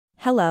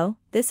Hello,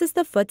 this is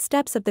the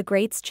Footsteps of the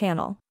Greats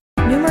channel.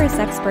 Numerous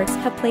experts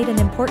have played an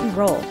important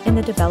role in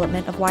the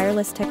development of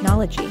wireless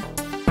technology.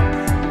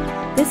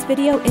 This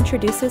video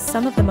introduces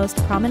some of the most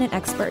prominent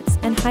experts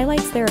and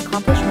highlights their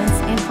accomplishments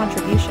and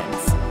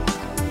contributions.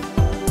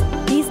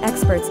 These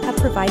experts have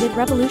provided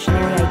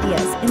revolutionary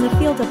ideas in the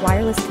field of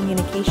wireless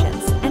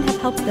communications and have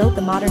helped build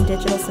the modern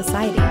digital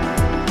society.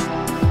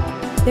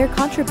 Their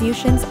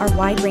contributions are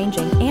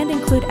wide-ranging and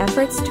include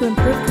efforts to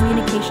improve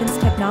communications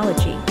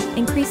technology,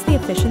 increase the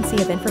efficiency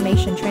of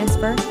information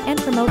transfer, and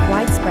promote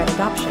widespread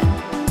adoption.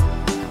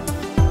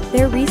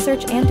 Their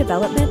research and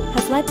development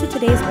has led to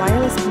today's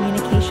wireless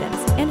communications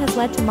and has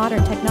led to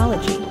modern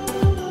technology.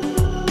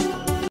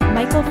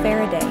 Michael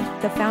Faraday,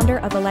 the founder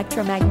of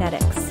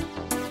electromagnetics.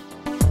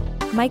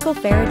 Michael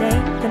Faraday,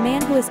 the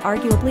man who is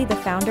arguably the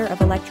founder of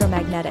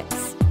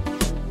electromagnetics.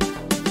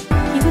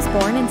 He was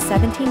born in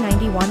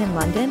 1791 in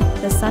London,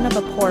 the son of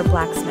a poor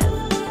blacksmith.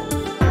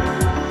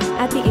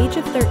 At the age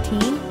of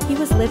 13, he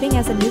was living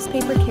as a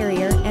newspaper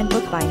carrier and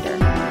bookbinder.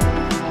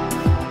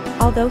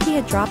 Although he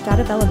had dropped out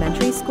of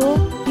elementary school,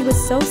 he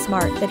was so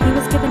smart that he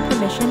was given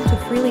permission to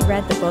freely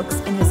read the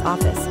books in his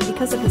office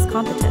because of his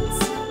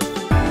competence.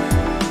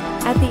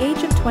 At the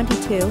age of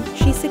 22,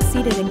 she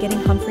succeeded in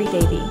getting Humphrey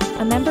Davy,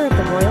 a member of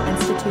the Royal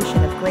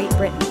Institution of Great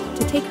Britain,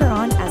 to take her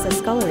on as a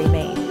scullery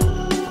maid.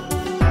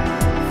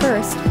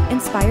 First,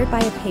 inspired by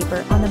a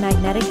paper on the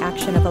magnetic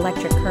action of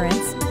electric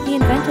currents, he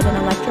invented an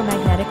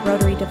electromagnetic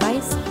rotary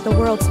device, the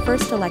world's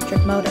first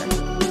electric motor.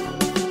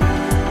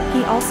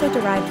 He also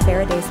derived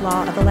Faraday's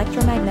law of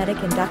electromagnetic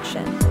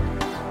induction.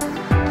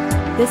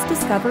 This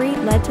discovery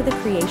led to the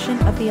creation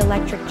of the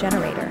electric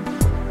generator.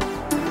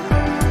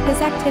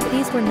 His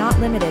activities were not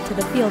limited to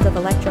the field of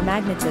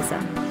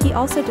electromagnetism. He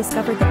also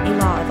discovered the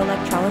law of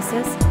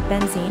electrolysis,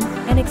 benzene,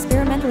 and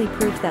experimentally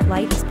proved that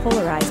light is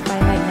polarized by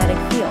a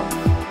magnetic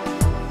field.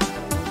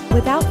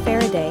 Without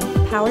Faraday,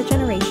 power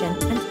generation,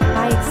 and,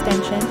 by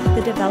extension,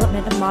 the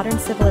development of modern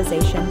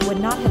civilization would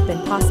not have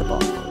been possible.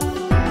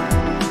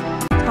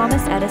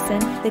 Thomas Edison,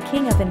 the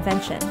king of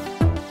invention.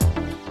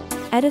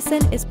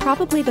 Edison is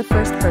probably the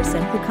first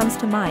person who comes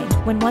to mind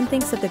when one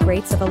thinks of the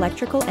greats of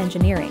electrical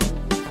engineering.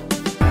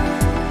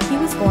 He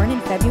was born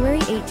in February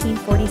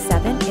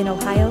 1847 in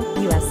Ohio,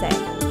 USA.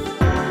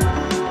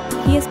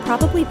 He is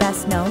probably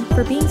best known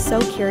for being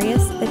so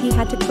curious that he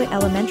had to quit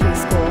elementary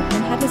school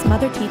and had his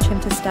mother teach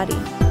him to study.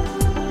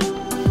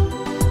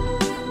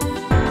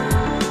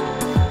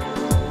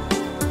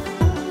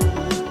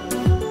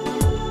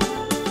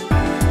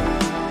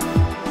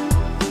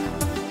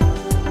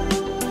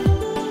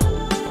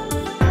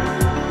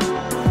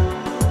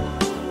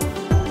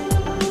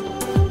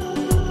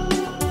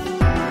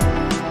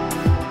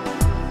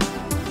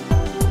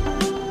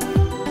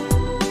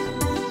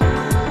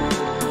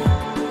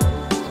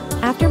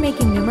 After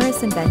making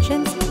numerous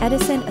inventions,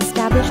 Edison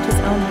established his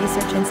own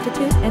research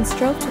institute and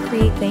strove to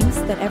create things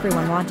that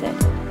everyone wanted.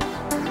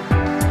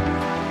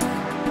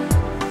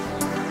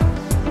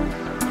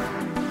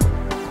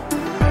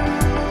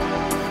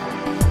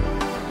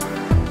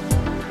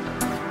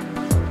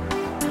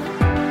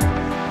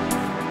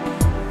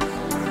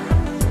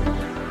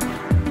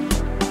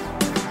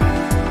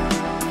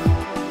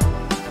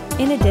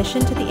 In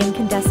addition to the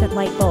incandescent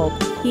light bulb,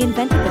 he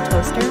invented the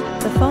toaster,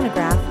 the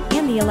phonograph,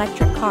 and the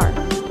electric car.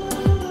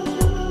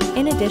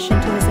 In addition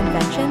to his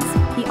inventions,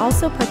 he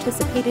also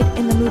participated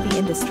in the movie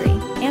industry,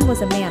 and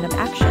was a man of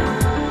action.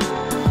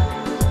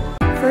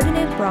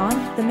 Ferdinand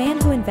Braun, the man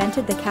who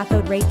invented the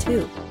cathode ray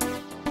tube.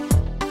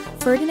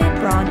 Ferdinand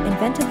Braun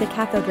invented the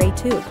cathode ray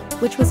tube,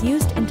 which was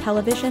used in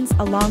televisions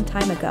a long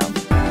time ago.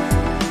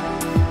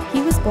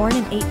 He was born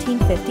in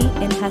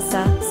 1850 in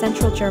Hesse,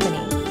 central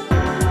Germany.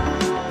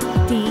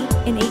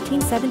 In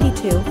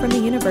 1872 from the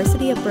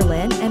University of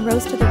Berlin and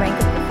rose to the rank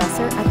of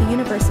professor at the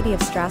University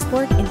of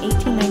Strasbourg in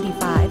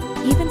 1895,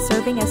 even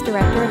serving as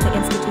director of the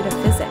Institute of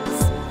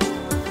Physics.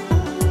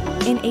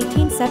 In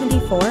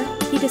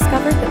 1874, he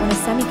discovered that when a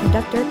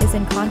semiconductor is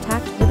in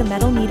contact with a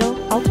metal needle,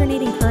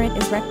 alternating current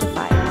is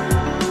rectified.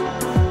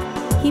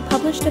 He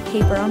published a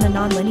paper on the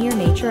nonlinear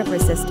nature of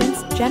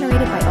resistance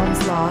generated by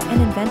Ohm's law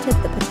and invented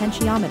the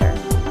potentiometer.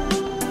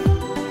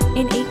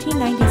 In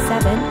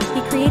 1897,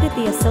 he created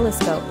the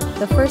oscilloscope,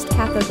 the first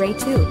cathode ray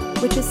tube,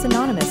 which is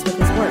synonymous with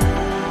his work.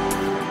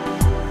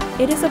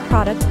 It is a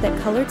product that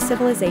colored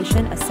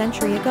civilization a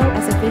century ago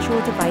as a visual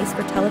device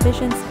for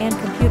televisions and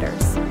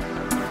computers.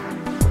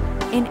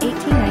 In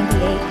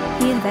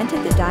 1898, he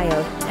invented the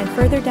diode, and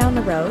further down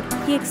the road,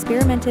 he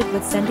experimented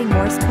with sending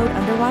Morse code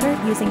underwater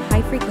using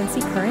high-frequency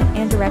current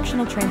and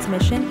directional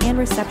transmission and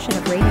reception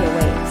of radio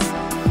waves.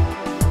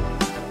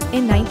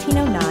 In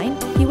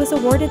 1909, he was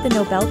awarded the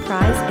Nobel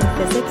Prize in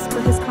Physics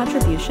for his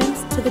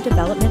contributions to the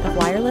development of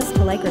wireless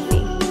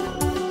telegraphy.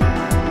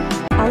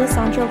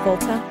 Alessandro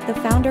Volta, the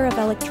founder of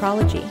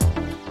electrology.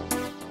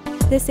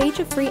 This age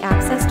of free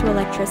access to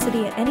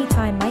electricity at any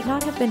time might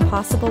not have been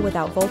possible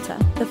without Volta,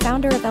 the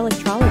founder of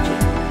electrology.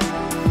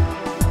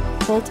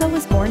 Volta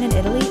was born in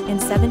Italy in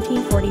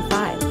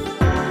 1745.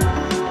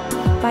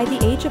 By the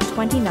age of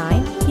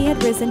 29, he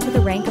had risen to the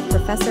rank of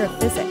professor of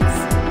physics.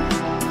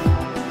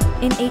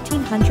 In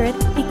 1800,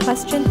 he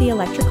questioned the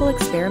electrical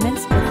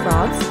experiments with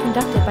frogs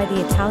conducted by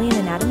the Italian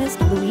anatomist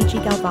Luigi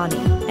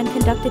Galvani, and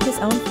conducted his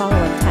own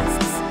follow-up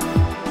tests.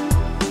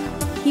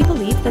 He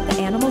believed that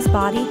the animal's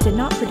body did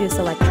not produce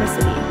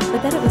electricity,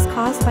 but that it was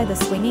caused by the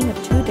swinging of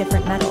two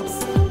different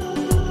metals.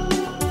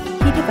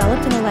 He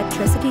developed an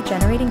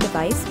electricity-generating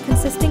device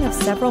consisting of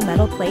several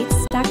metal plates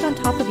stacked on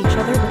top of each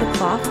other with a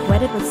cloth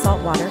wetted with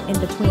salt water in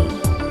between.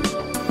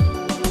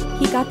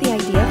 He got the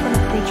idea from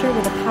a creature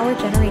with a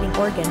power-generating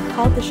organ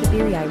called the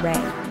Schibiri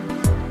ray.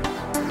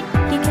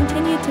 He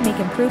continued to make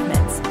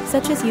improvements,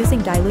 such as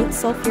using dilute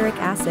sulfuric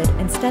acid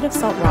instead of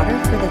salt water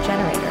for the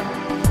generator.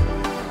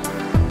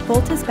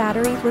 Volta's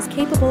battery was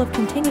capable of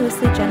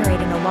continuously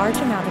generating a large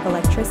amount of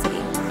electricity,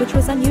 which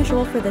was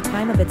unusual for the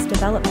time of its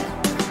development.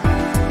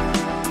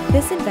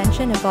 This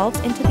invention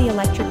evolved into the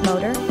electric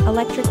motor,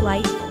 electric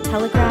light,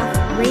 telegraph,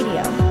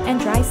 radio,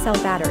 and dry cell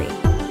battery.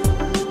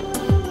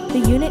 The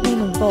unit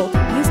name volt,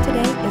 used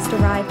today, is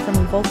derived from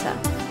volta.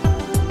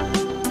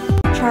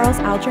 Charles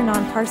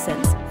Algernon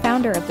Parsons,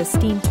 founder of the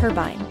steam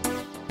turbine.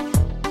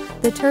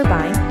 The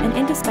turbine, an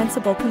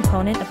indispensable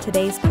component of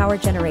today's power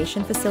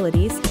generation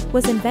facilities,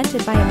 was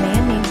invented by a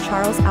man named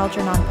Charles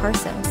Algernon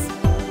Parsons.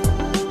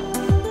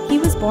 He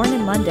was born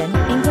in London,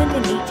 England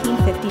in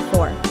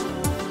 1854.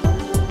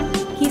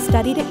 He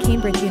studied at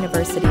Cambridge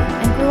University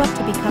and grew up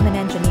to become an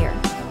engineer.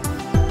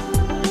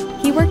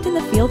 He worked in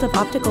the field of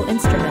optical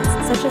instruments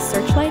such as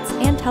searchlights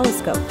and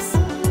telescopes.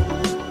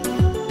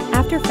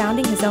 After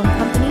founding his own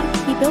company,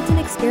 he built an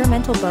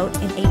experimental boat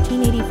in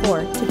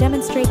 1884 to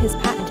demonstrate his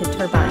patented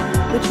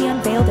turbine, which he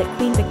unveiled at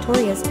Queen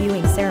Victoria's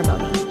viewing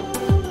ceremony.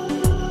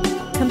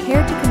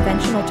 Compared to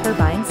conventional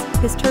turbines,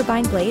 his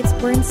turbine blades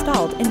were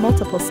installed in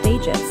multiple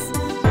stages.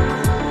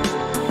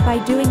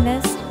 By doing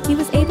this, he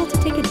was able to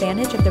take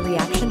advantage of the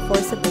reaction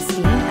force of the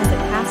steam as it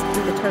passed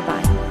through the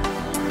turbine.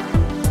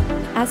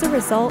 As a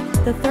result,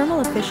 the thermal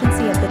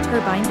efficiency of the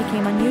turbine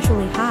became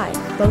unusually high,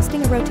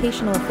 boasting a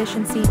rotational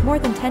efficiency more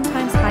than 10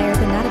 times higher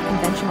than that of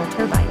conventional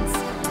turbines.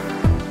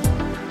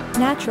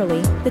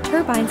 Naturally, the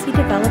turbines he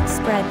developed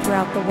spread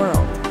throughout the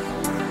world.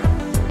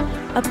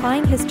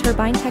 Applying his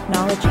turbine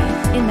technology,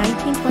 in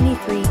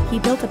 1923 he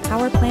built a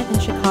power plant in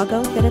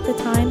Chicago that at the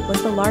time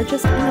was the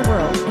largest in the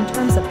world in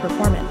terms of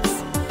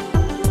performance.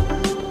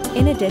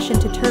 In addition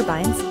to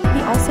turbines,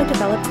 he also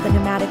developed the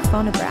pneumatic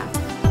phonograph.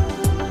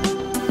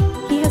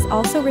 He has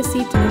also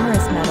received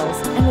numerous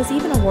medals and was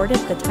even awarded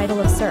the title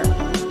of Sir.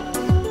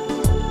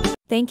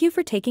 Thank you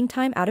for taking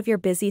time out of your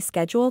busy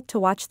schedule to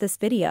watch this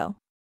video.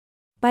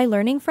 By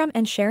learning from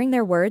and sharing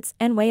their words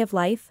and way of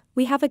life,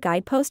 we have a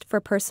guidepost for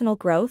personal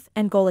growth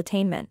and goal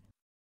attainment.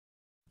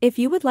 If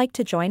you would like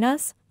to join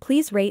us,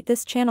 please rate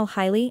this channel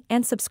highly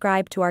and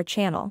subscribe to our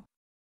channel.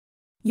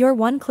 Your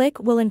one click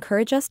will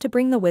encourage us to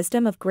bring the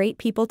wisdom of great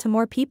people to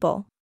more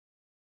people.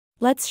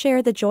 Let's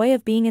share the joy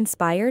of being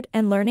inspired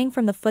and learning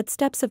from the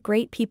footsteps of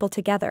great people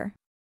together.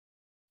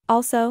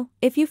 Also,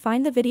 if you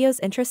find the videos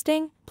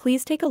interesting,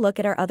 please take a look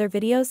at our other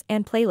videos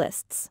and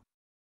playlists.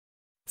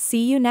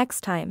 See you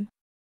next time.